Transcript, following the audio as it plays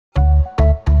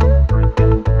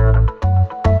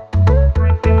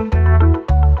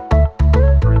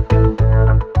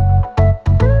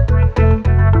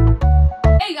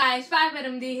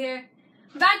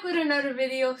back with another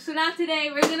video. So now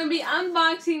today we're gonna be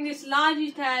unboxing this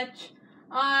Logitech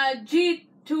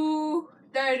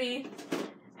g230,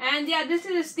 and yeah, this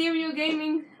is a stereo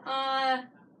gaming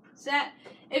set.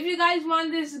 If you guys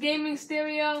want this gaming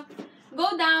stereo,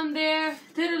 go down there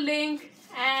to the link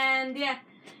and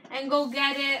go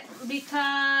get it,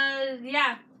 because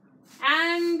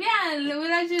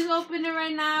let's just open it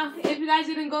right now. If you guys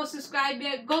didn't go subscribe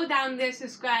yet, go down there,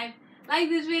 subscribe, like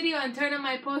this video, and turn on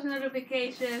my post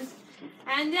notifications.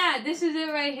 And yeah, this is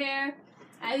it right here.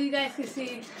 As you guys can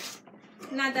see,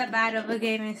 not that bad of a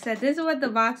gaming set. This is what the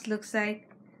box looks like,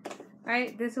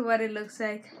 right? This is what it looks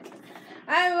like.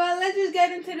 Alright, well, let's just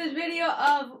get into this video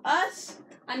of us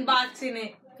unboxing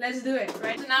it. Let's do it,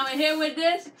 right? So now we're here with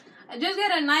this. I just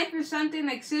get a knife or something,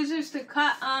 like scissors, to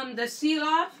cut the seal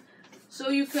off, so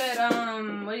you could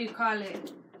what do you call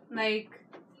it? Like,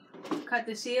 cut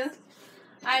the seal.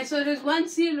 Alright, so there's one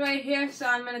seal right here, so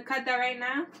I'm gonna cut that right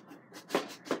now.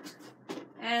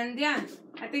 And yeah,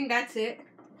 I think that's it.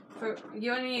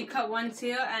 You only need to cut one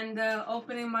seal, and the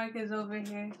opening mark is over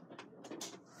here.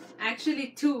 Actually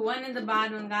two, one in the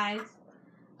bottom, guys.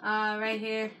 Right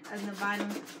here at the bottom.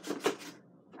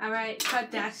 Alright, cut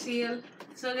that seal.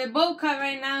 So they're both cut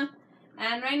right now.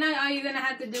 And right now all you're gonna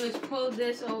have to do is pull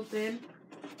this open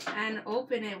and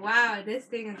open it. Wow, this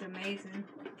thing is amazing.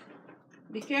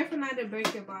 Be careful not to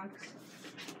break your box.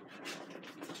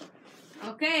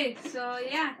 Okay, so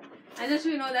yeah. And just so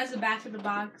you know, that's the back of the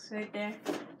box right there.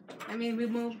 I mean, we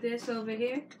move this over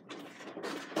here.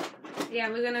 Yeah,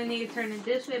 we're gonna need to turn it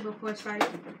this way before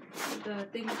starting the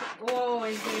thing. Oh,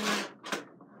 it came out.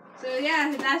 So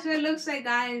yeah, that's what it looks like,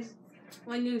 guys,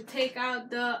 when you take out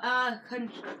the not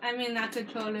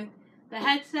controller, the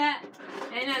headset.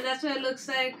 And yeah, that's what it looks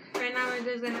like. Right now we're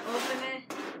just gonna open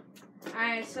it.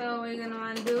 Alright, so what you're gonna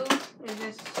wanna do is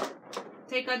just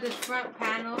take out this front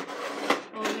panel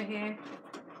over here.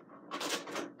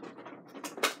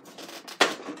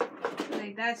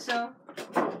 Like that, so.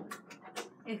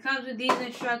 It comes with these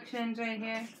instructions right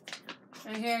here.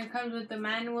 Right here it comes with the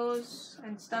manuals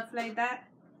and stuff like that.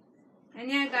 And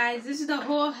yeah, guys, this is the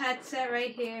whole headset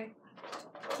right here.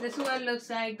 This is what it looks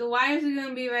like. The wires are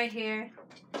gonna be right here.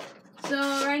 So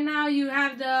right now you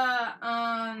have the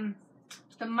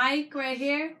mic right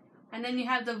here, and then you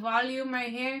have the volume right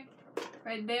here,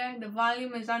 right there. The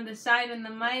volume is on the side and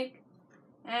the mic.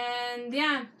 And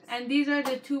yeah, and these are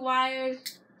the two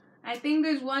wires. I think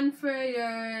there's one for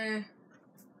your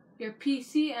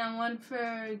PC and one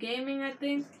for gaming, I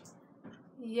think.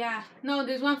 Yeah, no,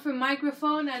 there's one for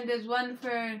microphone and there's one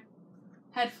for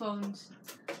headphones.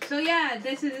 So yeah,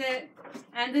 this is it.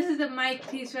 And this is the mic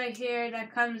piece right here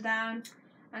that comes down.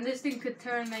 And this thing could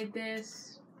turn like this.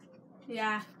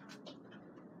 Yeah.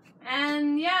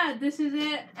 And yeah, this is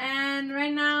it. And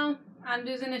right now, I'm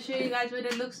just going to show you guys what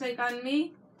it looks like on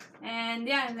me. And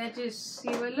yeah, let's just see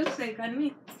what it looks like on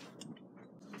me.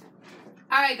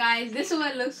 Alright, guys, this is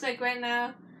what it looks like right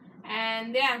now.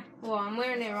 And yeah, well, I'm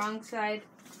wearing it wrong side.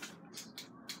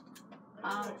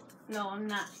 No, I'm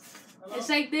not. It's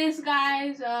like this,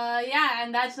 guys. Yeah,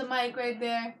 and that's the mic right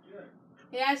there.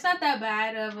 Yeah, it's not that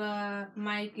bad of a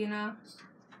mic, you know.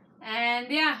 And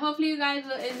yeah, hopefully you guys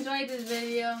will enjoy this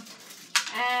video.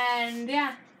 And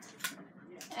yeah.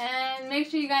 And make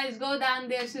sure you guys go down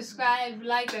there, subscribe,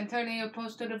 like, and turn on your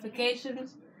post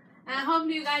notifications. And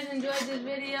hopefully you guys enjoyed this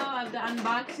video of the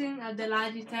unboxing of the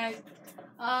Logitech.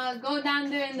 Go down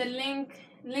there in the link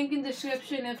in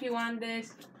description if you want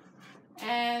this.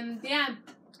 And yeah.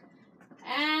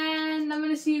 And I'm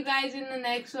going to see you guys in the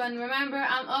next one. Remember,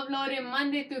 I'm uploading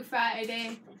Monday through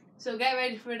Friday. So get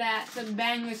ready for that. Some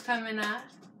bangers coming out.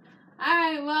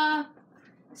 Alright, well,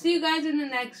 see you guys in the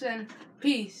next one.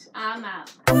 Peace. I'm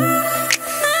out.